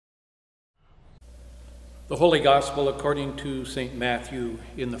The Holy Gospel according to St. Matthew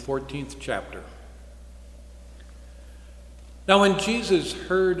in the 14th chapter. Now when Jesus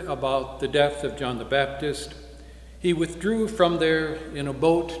heard about the death of John the Baptist, he withdrew from there in a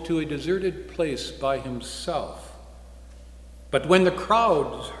boat to a deserted place by himself. But when the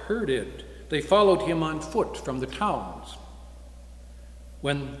crowds heard it, they followed him on foot from the towns.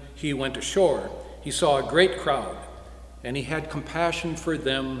 When he went ashore, he saw a great crowd, and he had compassion for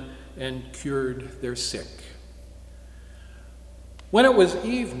them and cured their sick. When it was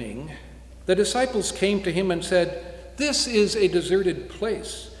evening, the disciples came to him and said, "This is a deserted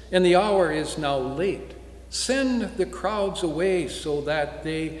place, and the hour is now late. Send the crowds away so that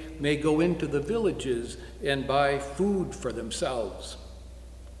they may go into the villages and buy food for themselves."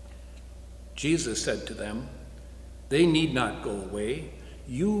 Jesus said to them, "They need not go away.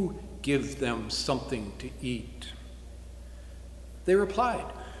 You give them something to eat." They replied,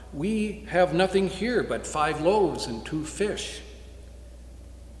 "We have nothing here but 5 loaves and 2 fish."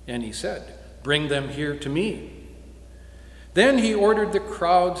 And he said, "Bring them here to me." Then he ordered the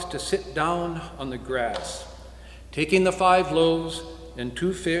crowds to sit down on the grass. Taking the 5 loaves and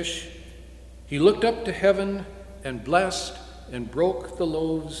 2 fish, he looked up to heaven and blessed and broke the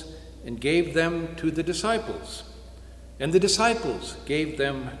loaves and gave them to the disciples. And the disciples gave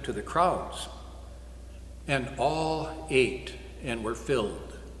them to the crowds. And all ate and were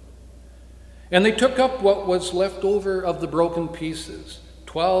filled. And they took up what was left over of the broken pieces,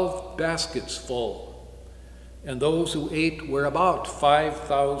 12 baskets full. And those who ate were about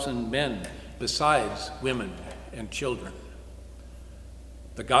 5,000 men, besides women and children.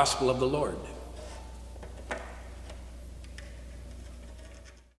 The Gospel of the Lord.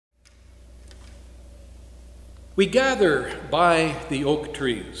 We gather by the oak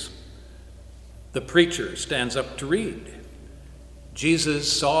trees. The preacher stands up to read. Jesus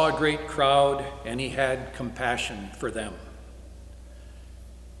saw a great crowd, and he had compassion for them.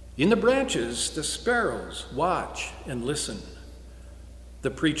 In the branches, the sparrows watch and listen. The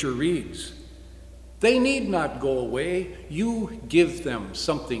preacher reads, "They need not go away. You give them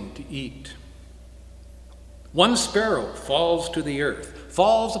something to eat." One sparrow falls to the earth,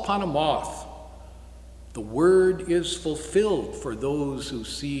 falls upon a moth. The word is fulfilled for those who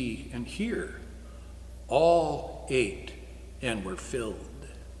see and hear. All ate and were filled.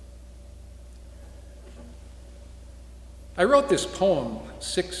 I wrote this poem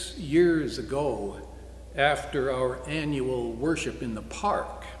 6 years ago after our annual worship in the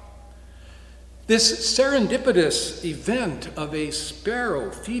park. This serendipitous event of a sparrow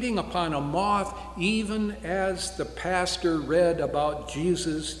feeding upon a moth, even as the pastor read about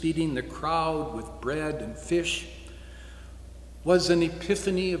Jesus feeding the crowd with bread and fish, was an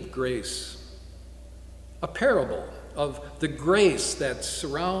epiphany of grace, a parable of the grace that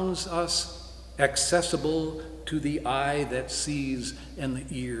surrounds us, accessible to the eye that sees and the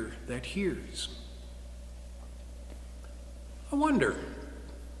ear that hears. I wonder,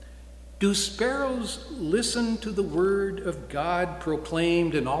 do sparrows listen to the word of God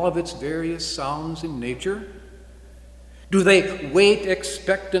proclaimed in all of its various sounds in nature? Do they wait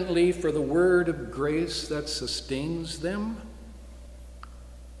expectantly for the word of grace that sustains them?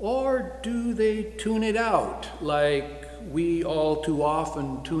 Or do they tune it out like we all too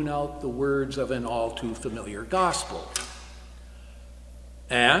often tune out the words of an all too familiar gospel?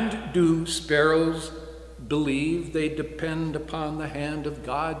 And do sparrows believe they depend upon the hand of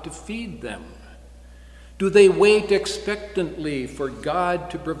God to feed them? Do they wait expectantly for God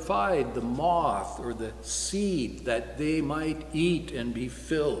to provide the moth or the seed that they might eat and be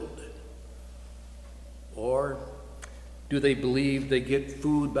filled? Or do they believe they get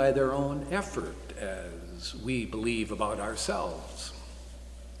food by their own effort, as we believe about ourselves?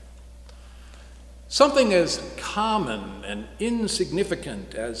 Something as common and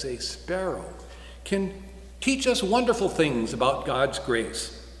insignificant as a sparrow can teach us wonderful things about God's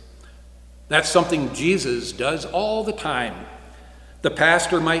grace. That's something Jesus does all the time. The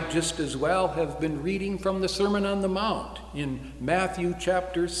pastor might just as well have been reading from the Sermon on the Mount in Matthew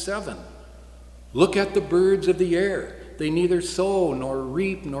chapter 7. Look at the birds of the air. They neither sow nor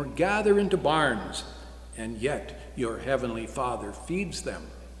reap nor gather into barns, and yet your heavenly Father feeds them.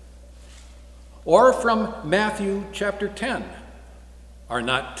 Or from Matthew chapter 10. Are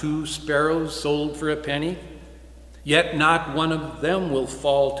not 2 sparrows sold for a penny? Yet not one of them will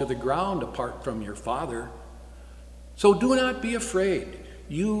fall to the ground apart from your Father. So do not be afraid.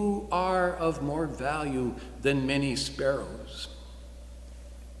 You are of more value than many sparrows.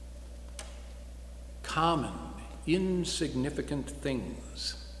 Common, insignificant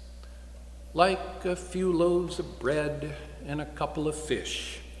things, like a few loaves of bread and a couple of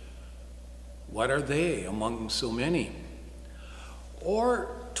fish, What are they among so many?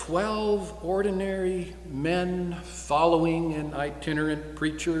 Or 12 ordinary men following an itinerant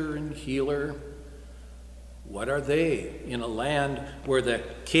preacher and healer? What are they in a land where the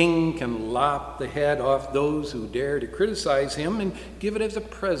king can lop the head off those who dare to criticize him and give it as a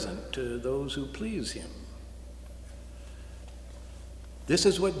present to those who please him? This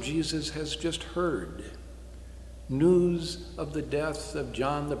is what Jesus has just heard. News of the death of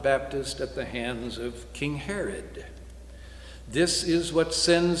John the Baptist at the hands of King Herod. This is what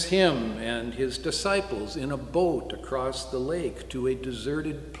sends him and his disciples in a boat across the lake to a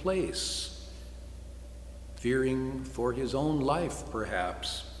deserted place, fearing for his own life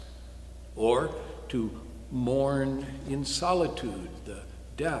perhaps, or to mourn in solitude the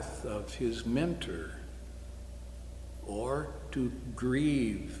death of his mentor, or to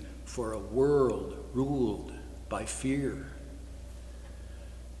grieve for a world ruled by fear.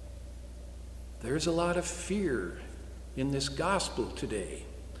 There's a lot of fear in this gospel today.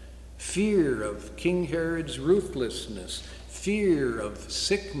 Fear of King Herod's ruthlessness, fear of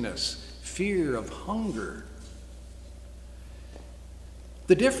sickness, fear of hunger.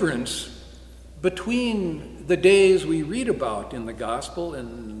 The difference between the days we read about in the gospel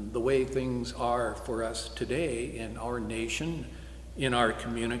and the way things are for us today in our nation, in our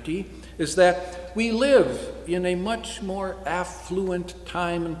community, is that we live in a much more affluent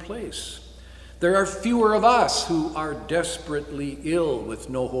time and place. There are fewer of us who are desperately ill with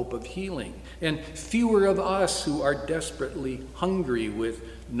no hope of healing, and fewer of us who are desperately hungry with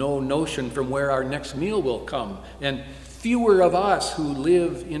no notion from where our next meal will come, and fewer of us who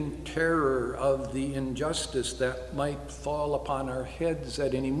live in terror of the injustice that might fall upon our heads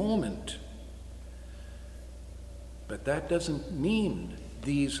at any moment. But that doesn't mean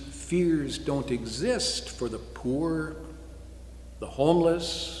these fears don't exist for the poor, the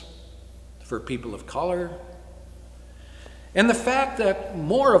homeless, for people of color. And the fact that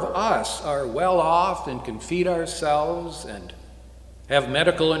more of us are well off and can feed ourselves and have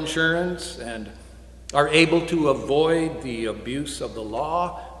medical insurance and are able to avoid the abuse of the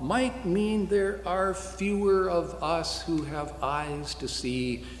law might mean there are fewer of us who have eyes to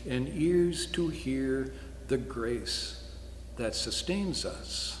see and ears to hear the grace that sustains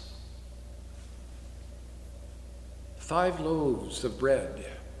us. 5 loaves of bread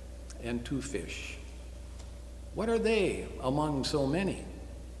and 2 fish. What are they among so many?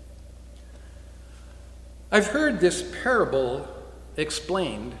 I've heard this parable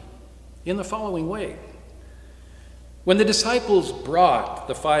explained in the following way. When the disciples brought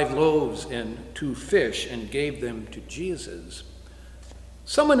the 5 loaves and 2 fish and gave them to Jesus,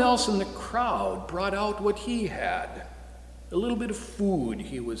 someone else in the crowd brought out what he had, a little bit of food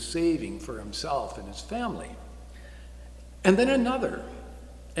he was saving for himself and his family. And then another,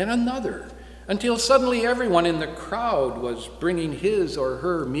 and another, until suddenly everyone in the crowd was bringing his or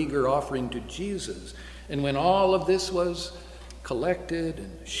her meager offering to Jesus. And when all of this was collected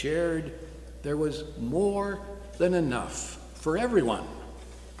and shared, there was more than enough for everyone.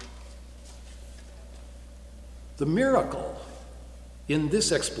 The miracle in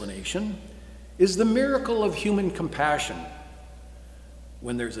this explanation is the miracle of human compassion.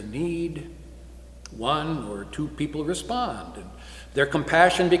 When there's a need, 1 or 2 people respond, and their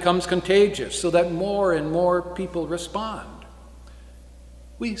compassion becomes contagious so that more and more people respond.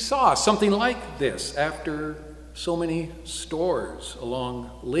 We saw something like this after so many stores along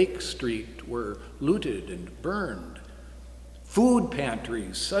Lake Street were looted and burned. Food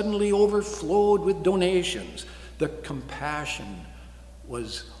pantries suddenly overflowed with donations. The compassion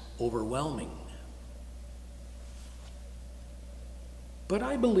was overwhelming. But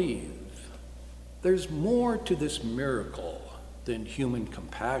I believe there's more to this miracle than human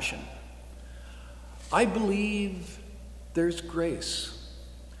compassion. I believe there's grace.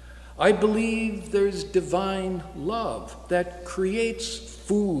 I believe there's divine love that creates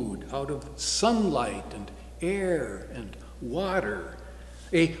food out of sunlight and air and water,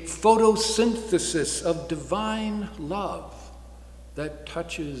 a photosynthesis of divine love that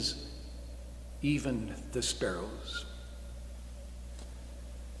touches even the sparrows.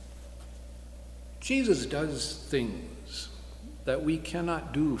 Jesus does things that we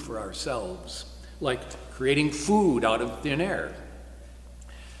cannot do for ourselves, like creating food out of thin air.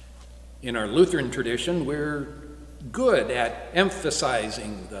 In our Lutheran tradition, we're good at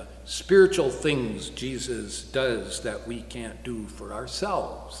emphasizing the spiritual things Jesus does that we can't do for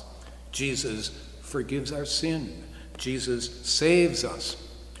ourselves. Jesus forgives our sin. Jesus saves us.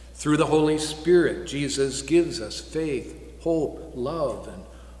 Through the Holy Spirit, Jesus gives us faith, hope, love, and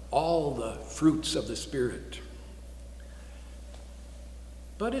all the fruits of the Spirit.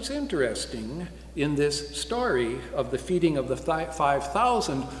 But it's interesting in this story of the feeding of the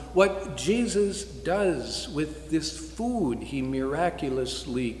 5,000, what Jesus does with this food he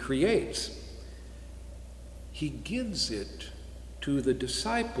miraculously creates. He gives it to the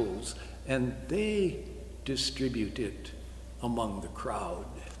disciples, and they distribute it among the crowd.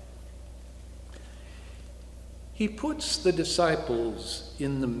 He puts the disciples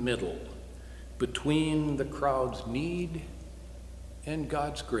in the middle between the crowd's need and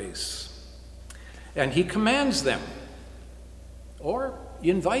God's grace. And he commands them, or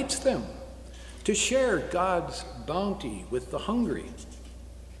invites them, to share God's bounty with the hungry.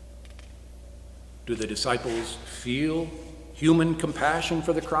 Do the disciples feel human compassion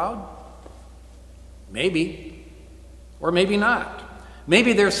for the crowd? Maybe, or maybe not.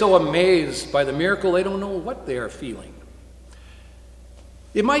 Maybe they're so amazed by the miracle they don't know what they are feeling.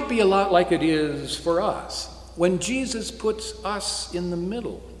 It might be a lot like it is for us. When Jesus puts us in the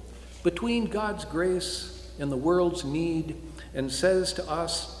middle between God's grace and the world's need and says to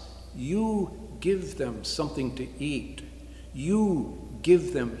us, you give them something to eat, you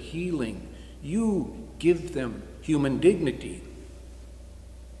give them healing, you give them human dignity.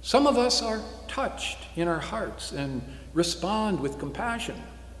 Some of us are touched in our hearts and respond with compassion.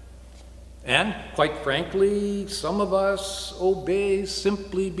 And quite frankly, some of us obey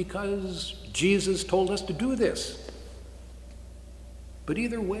simply because Jesus told us to do this. But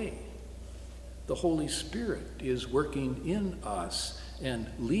either way, the Holy Spirit is working in us and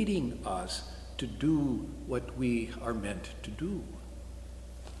leading us to do what we are meant to do.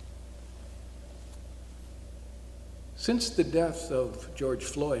 Since the death of George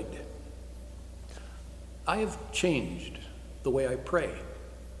Floyd, I have changed the way I pray.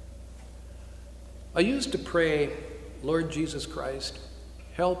 I used to pray, Lord Jesus Christ,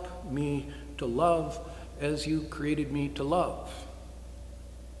 help me to love as you created me to love.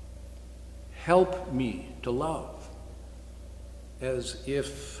 Help me to love as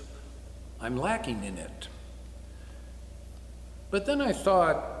if I'm lacking in it. But then I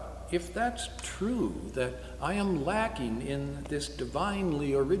thought, if that's true, that I am lacking in this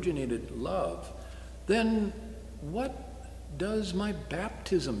divinely originated love, then what does my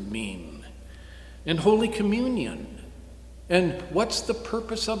baptism mean? And Holy Communion? And what's the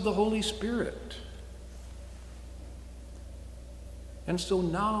purpose of the Holy Spirit? And so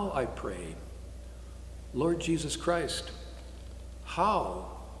now I pray, Lord Jesus Christ,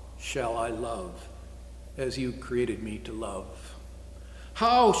 how shall I love as you created me to love?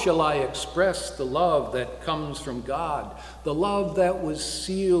 How shall I express the love that comes from God, the love that was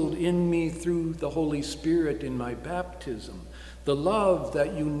sealed in me through the Holy Spirit in my baptism, the love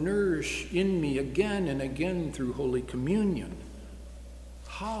that you nourish in me again and again through Holy Communion?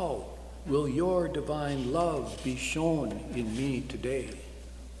 How will your divine love be shown in me today?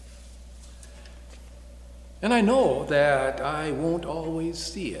 And I know that I won't always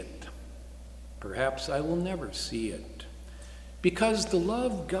see it. Perhaps I will never see it. Because the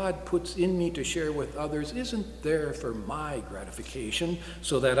love God puts in me to share with others isn't there for my gratification,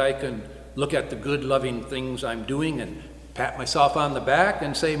 so that I can look at the good, loving things I'm doing and pat myself on the back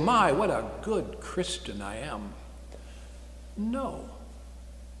and say, my, what a good Christian I am. No,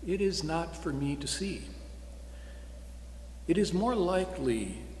 it is not for me to see. It is more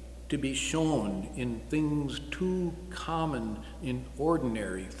likely to be shown in things too common and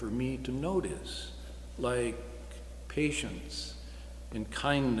ordinary for me to notice, like patience and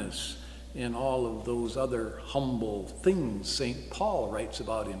kindness and all of those other humble things St. Paul writes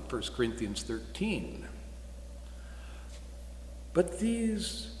about in 1 Corinthians 13. But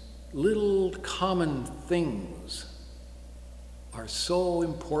these little common things are so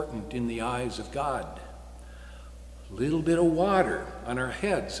important in the eyes of God. A little bit of water on our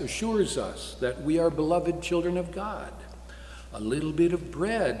heads assures us that we are beloved children of God. A little bit of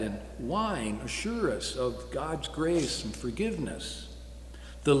bread and wine assure us of God's grace and forgiveness.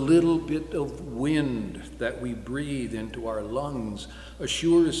 The little bit of wind that we breathe into our lungs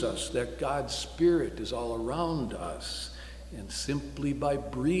assures us that God's Spirit is all around us. And simply by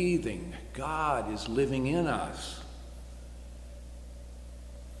breathing, God is living in us.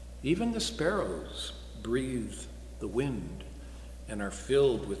 Even the sparrows breathe the wind and are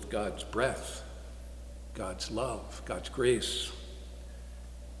filled with God's breath, God's love, God's grace.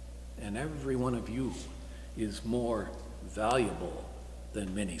 And every one of you is more valuable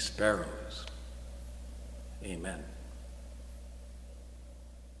than many sparrows. Amen.